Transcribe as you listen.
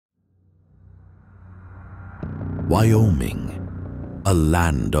Wyoming, a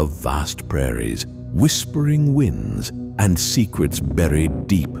land of vast prairies, whispering winds, and secrets buried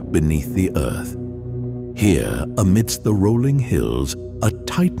deep beneath the earth. Here, amidst the rolling hills, a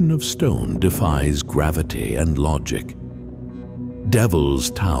titan of stone defies gravity and logic. Devil's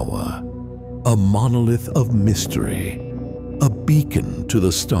Tower, a monolith of mystery, a beacon to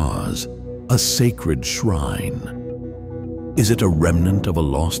the stars, a sacred shrine. Is it a remnant of a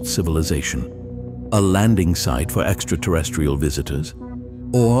lost civilization, a landing site for extraterrestrial visitors,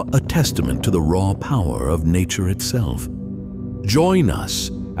 or a testament to the raw power of nature itself? Join us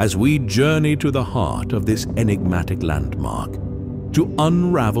as we journey to the heart of this enigmatic landmark to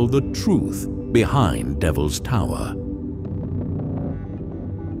unravel the truth behind Devil's Tower.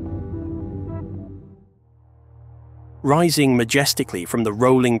 Rising majestically from the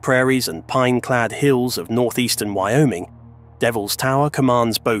rolling prairies and pine-clad hills of northeastern Wyoming, Devil's Tower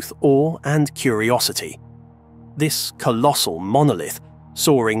commands both awe and curiosity. This colossal monolith,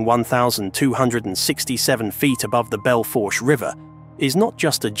 soaring 1,267 feet above the Belfourche River, is not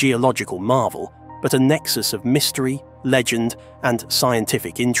just a geological marvel, but a nexus of mystery, legend, and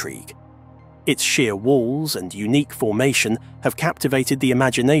scientific intrigue. Its sheer walls and unique formation have captivated the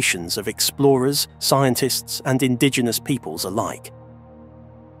imaginations of explorers, scientists, and indigenous peoples alike.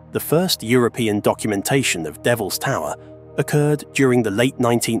 The first European documentation of Devil's Tower occurred during the late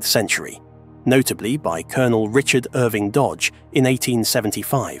 19th century, notably by Colonel Richard Irving Dodge in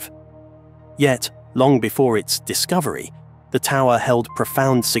 1875. Yet, long before its discovery, the tower held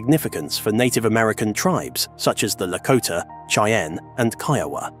profound significance for Native American tribes such as the Lakota, Cheyenne, and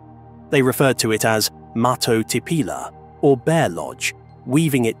Kiowa. They referred to it as Mato Tipila, or Bear Lodge,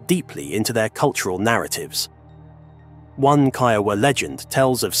 weaving it deeply into their cultural narratives. One Kiowa legend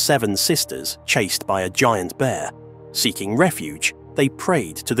tells of 7 sisters chased by a giant bear. Seeking refuge, they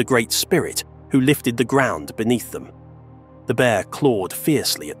prayed to the Great Spirit, who lifted the ground beneath them. The bear clawed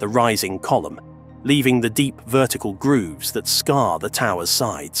fiercely at the rising column, leaving the deep vertical grooves that scar the tower's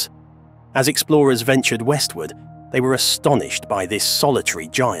sides. As explorers ventured westward, they were astonished by this solitary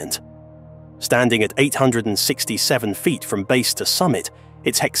giant. Standing at 867 feet from base to summit,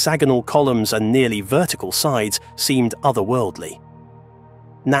 its hexagonal columns and nearly vertical sides seemed otherworldly.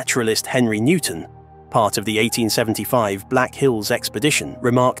 Naturalist Henry Newton, part of the 1875 Black Hills expedition,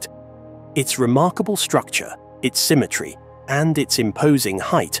 remarked, "Its remarkable structure, its symmetry, and its imposing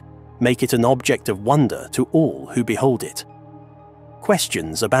height make it an object of wonder to all who behold it."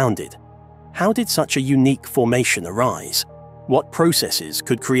 Questions abounded. How did such a unique formation arise? What processes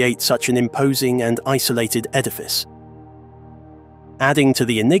could create such an imposing and isolated edifice? Adding to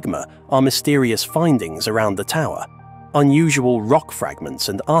the enigma are mysterious findings around the tower, unusual rock fragments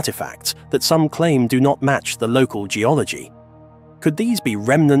and artifacts that some claim do not match the local geology. Could these be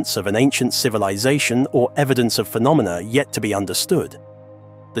remnants of an ancient civilization or evidence of phenomena yet to be understood?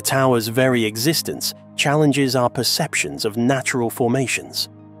 The tower's very existence challenges our perceptions of natural formations.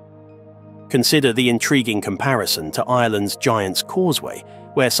 Consider the intriguing comparison to Ireland's Giant's Causeway,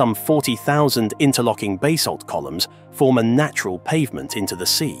 where some 40,000 interlocking basalt columns form a natural pavement into the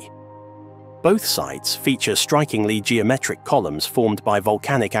sea. Both sites feature strikingly geometric columns formed by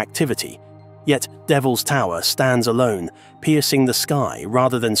volcanic activity, yet Devil's Tower stands alone, piercing the sky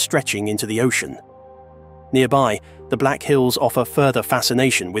rather than stretching into the ocean. Nearby, the Black Hills offer further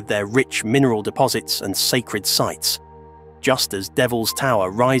fascination with their rich mineral deposits and sacred sites. Just as Devil's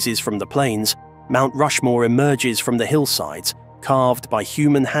Tower rises from the plains, Mount Rushmore emerges from the hillsides, carved by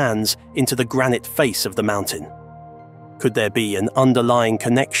human hands into the granite face of the mountain. Could there be an underlying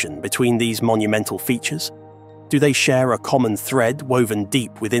connection between these monumental features? Do they share a common thread woven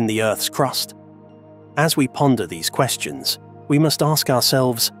deep within the Earth's crust? As we ponder these questions, we must ask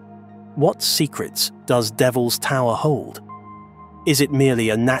ourselves, what secrets does Devil's Tower hold? Is it merely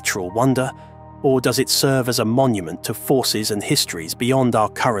a natural wonder, or does it serve as a monument to forces and histories beyond our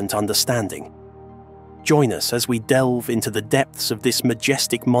current understanding? Join us as we delve into the depths of this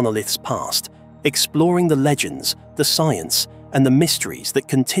majestic monolith's past, exploring the legends, the science, and the mysteries that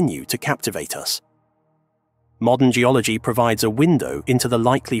continue to captivate us. Modern geology provides a window into the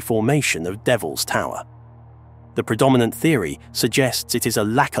likely formation of Devil's Tower. The predominant theory suggests it is a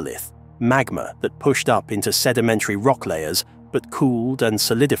laccolith, magma that pushed up into sedimentary rock layers but cooled and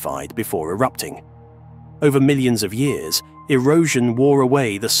solidified before erupting. Over millions of years, erosion wore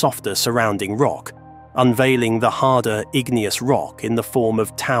away the softer surrounding rock, unveiling the harder igneous rock in the form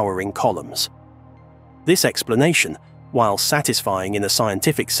of towering columns. This explanation, while satisfying in a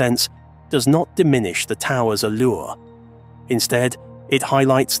scientific sense, does not diminish the tower's allure. Instead, it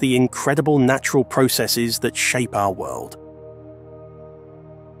highlights the incredible natural processes that shape our world.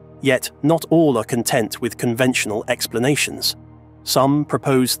 Yet not all are content with conventional explanations. Some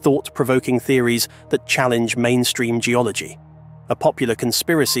propose thought-provoking theories that challenge mainstream geology. A popular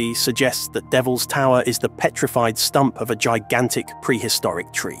conspiracy suggests that Devil's Tower is the petrified stump of a gigantic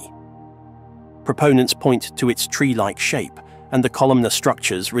prehistoric tree. Proponents point to its tree-like shape and the columnar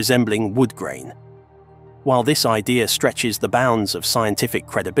structures resembling wood grain. While this idea stretches the bounds of scientific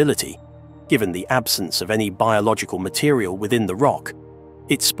credibility, given the absence of any biological material within the rock,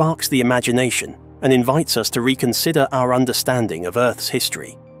 it sparks the imagination and invites us to reconsider our understanding of Earth's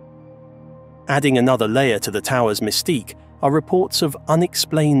history. Adding another layer to the tower's mystique are reports of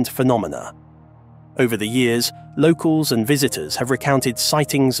unexplained phenomena. Over the years, locals and visitors have recounted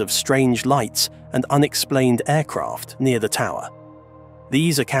sightings of strange lights and unexplained aircraft near the tower.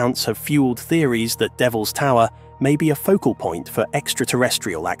 These accounts have fueled theories that Devil's Tower may be a focal point for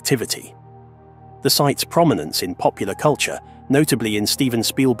extraterrestrial activity. The site's prominence in popular culture, notably in Steven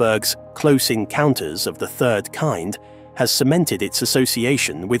Spielberg's Close Encounters of the Third Kind, has cemented its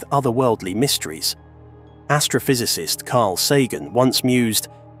association with otherworldly mysteries. Astrophysicist Carl Sagan once mused,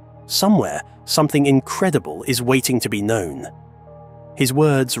 "Somewhere, something incredible is waiting to be known." His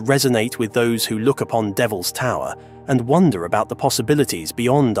words resonate with those who look upon Devil's Tower and wonder about the possibilities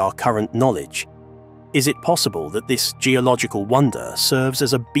beyond our current knowledge. Is it possible that this geological wonder serves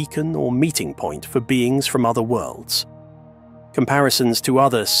as a beacon or meeting point for beings from other worlds? Comparisons to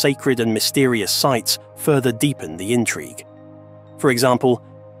other sacred and mysterious sites further deepen the intrigue. For example,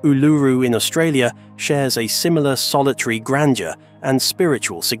 Uluru in Australia shares a similar solitary grandeur and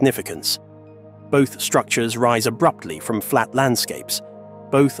spiritual significance. Both structures rise abruptly from flat landscapes.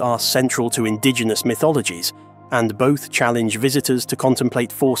 Both are central to indigenous mythologies, and both challenge visitors to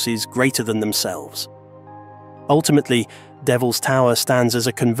contemplate forces greater than themselves. Ultimately, Devil's Tower stands as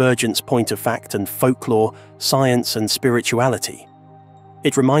a convergence point of fact and folklore, science and spirituality.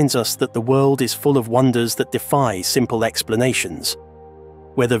 It reminds us that the world is full of wonders that defy simple explanations.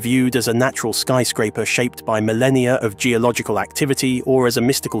 Whether viewed as a natural skyscraper shaped by millennia of geological activity or as a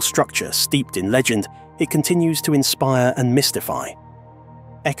mystical structure steeped in legend, it continues to inspire and mystify.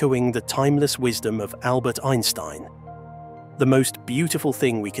 Echoing the timeless wisdom of Albert Einstein, "The most beautiful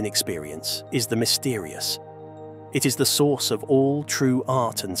thing we can experience is the mysterious. It is the source of all true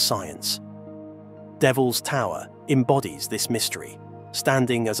art and science." Devil's Tower embodies this mystery,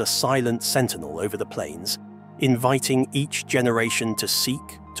 standing as a silent sentinel over the plains, inviting each generation to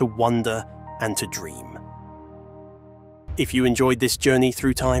seek, to wonder, and to dream. If you enjoyed this journey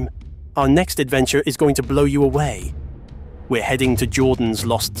through time, our next adventure is going to blow you away. We're heading to Jordan's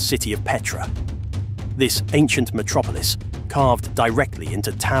lost city of Petra. This ancient metropolis, carved directly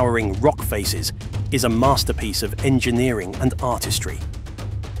into towering rock faces, is a masterpiece of engineering and artistry.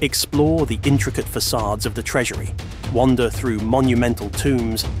 Explore the intricate facades of the treasury, wander through monumental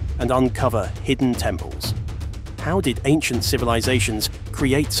tombs, and uncover hidden temples. How did ancient civilizations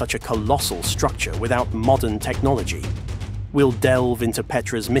create such a colossal structure without modern technology? We'll delve into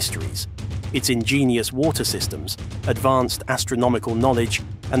Petra's mysteries, its ingenious water systems, advanced astronomical knowledge,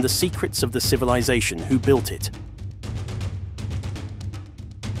 and the secrets of the civilization who built it.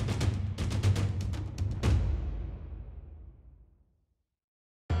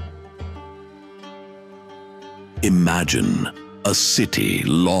 Imagine a city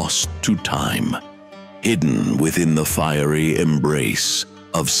lost to time, hidden within the fiery embrace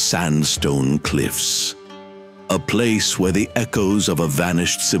of sandstone cliffs. A place where the echoes of a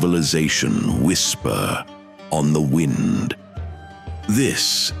vanished civilization whisper on the wind.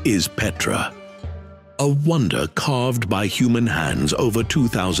 This is Petra, a wonder carved by human hands over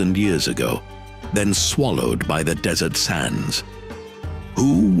 2,000 years ago, then swallowed by the desert sands.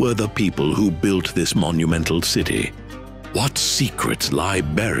 Who were the people who built this monumental city? What secrets lie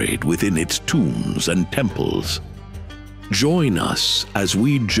buried within its tombs and temples? Join us as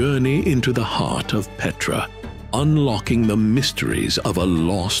we journey into the heart of Petra, unlocking the mysteries of a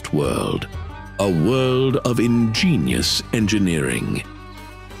lost world, a world of ingenious engineering,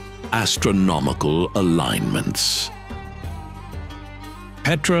 astronomical alignments.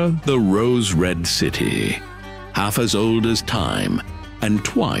 Petra, the rose-red city, half as old as time and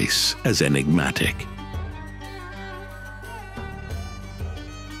twice as enigmatic.